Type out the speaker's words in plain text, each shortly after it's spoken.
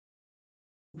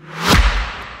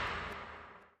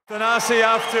Thanasi,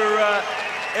 after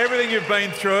everything you've been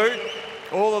through,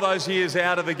 all of those years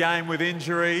out of the game with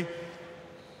injury,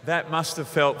 that must have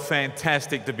felt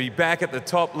fantastic to be back at the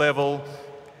top level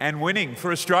and winning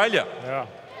for Australia. Yeah,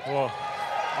 well,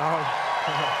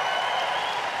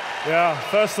 yeah,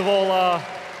 first of all,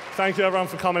 thank you everyone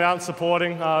for coming out and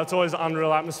supporting. It's always an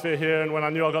unreal atmosphere here, and when I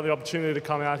knew I got the opportunity to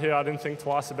come out here, I didn't think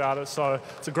twice about it, so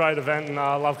it's a great event and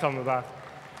I love coming back.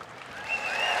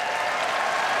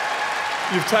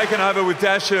 You've taken over with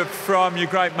Dasher from your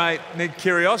great mate Nick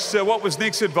Kyrgios. So what was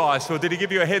Nick's advice, or did he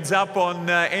give you a heads up on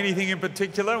anything in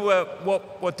particular?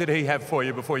 What did he have for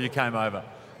you before you came over?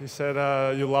 He said,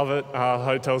 you'll love it,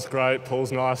 hotel's great,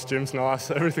 pool's nice, gym's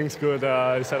nice, everything's good.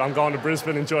 He said, I'm going to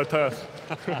Brisbane, enjoy Perth.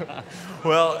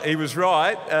 Well, he was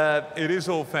right. It is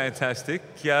all fantastic.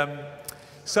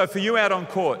 So for you out on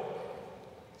court,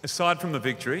 aside from the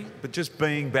victory, but just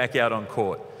being back out on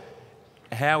court,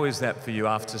 how is that for you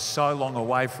after so long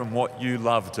away from what you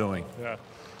love doing? Yeah.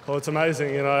 Well, it's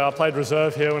amazing. You know, I played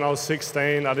reserve here when I was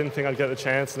 16. I didn't think I'd get the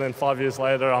chance, and then 5 years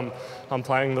later, I'm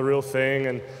playing the real thing.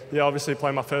 And yeah, obviously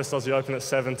playing my first Aussie Open at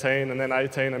 17, and then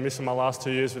 18, and missing my last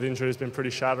 2 years with injury has been pretty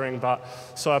shattering. But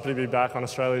so happy to be back on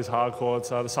Australia's hard courts.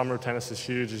 The summer of tennis is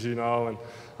huge, as you know,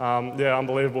 and yeah,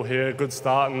 unbelievable here. Good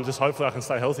start, and just hopefully I can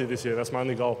stay healthy this year. That's my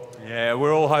only goal. Yeah,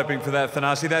 we're all hoping for that,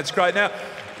 Thanasi. That's great. Now,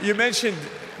 you mentioned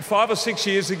 5 or 6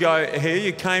 years ago here,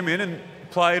 you came in and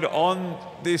played on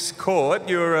this court.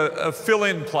 You were a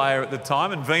fill-in player at the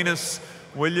time, and Venus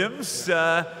Williams.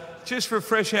 Just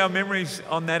refresh our memories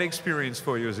on that experience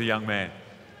for you as a young man.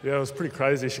 Yeah, it was pretty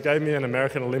crazy. She gave me an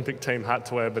American Olympic team hat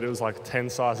to wear, but it was like 10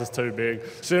 sizes too big.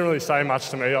 She didn't really say much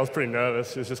to me. I was pretty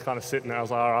nervous. She was just kind of sitting there. I was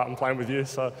like, all right, I'm playing with you.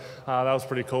 So that was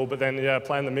pretty cool. But then, yeah,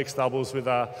 playing the mixed doubles with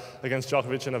against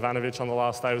Djokovic and Ivanovic on the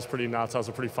last day was pretty nuts. That was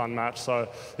a pretty fun match. So,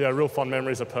 yeah, real fond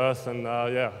memories of Perth, and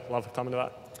yeah, love coming to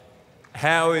that.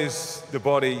 How is the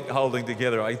body holding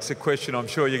together? It's a question I'm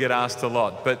sure you get asked a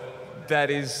lot, but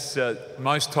that is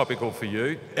most topical for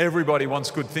you. Everybody wants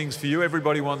good things for you.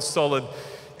 Everybody wants solid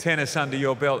tennis under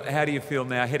your belt. How do you feel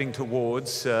now heading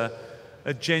towards a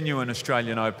genuine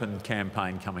Australian Open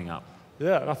campaign coming up?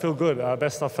 Yeah, I feel good.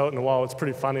 Best I've felt in a while. It's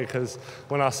pretty funny because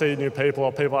when I see new people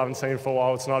or people I haven't seen for a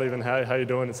while, it's not even how you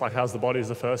doing. It's like, how's the body is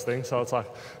the first thing. So it's like,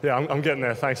 yeah, I'm getting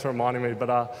there. Thanks for reminding me. But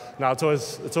no, it's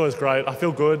always great. I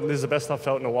feel good. This is the best I've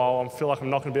felt in a while. I feel like I'm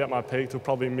not going to be at my peak till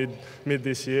probably mid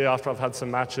this year after I've had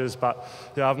some matches. But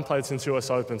yeah, I haven't played since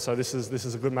US Open, so this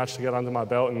is a good match to get under my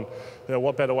belt. And yeah,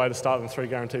 what better way to start than 3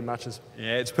 guaranteed matches?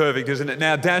 Yeah, it's perfect, isn't it?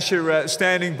 Now, Dasher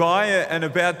standing by and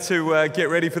about to get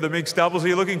ready for the mixed doubles. Are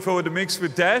you looking forward to mix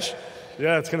with Dash?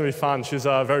 Yeah, it's going to be fun. She's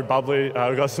very bubbly. We've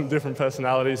got some different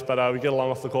personalities, but we get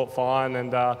along off the court fine,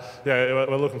 and yeah,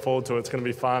 we're looking forward to it. It's going to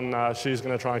be fun. She's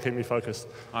going to try and keep me focused.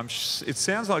 It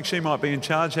sounds like she might be in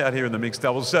charge out here in the mixed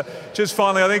doubles. So just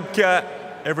finally, I think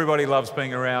everybody loves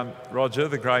being around Roger,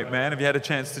 the great man. Have you had a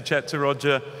chance to chat to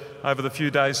Roger over the few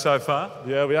days so far?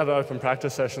 Yeah, we had an open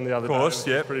practice session the other day. Of course,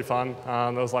 yeah. Pretty fun.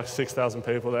 There was like 6,000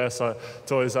 people there, so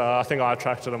it's always, I think I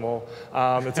attracted them all.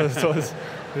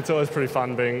 It's always pretty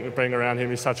fun being around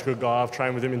him. He's such a good guy. I've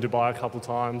trained with him in Dubai a couple of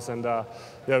times, and yeah,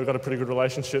 we've got a pretty good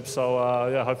relationship, so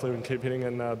yeah, hopefully we can keep hitting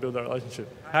and build that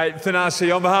relationship. Hey,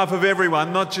 Thanasi, on behalf of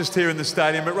everyone, not just here in the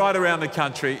stadium, but right around the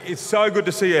country, it's so good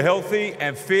to see you healthy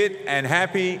and fit and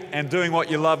happy and doing what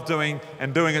you love doing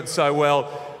and doing it so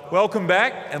well. Welcome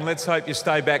back, and let's hope you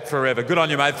stay back forever. Good on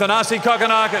you, mate. Thanasi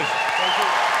Kokkinakis.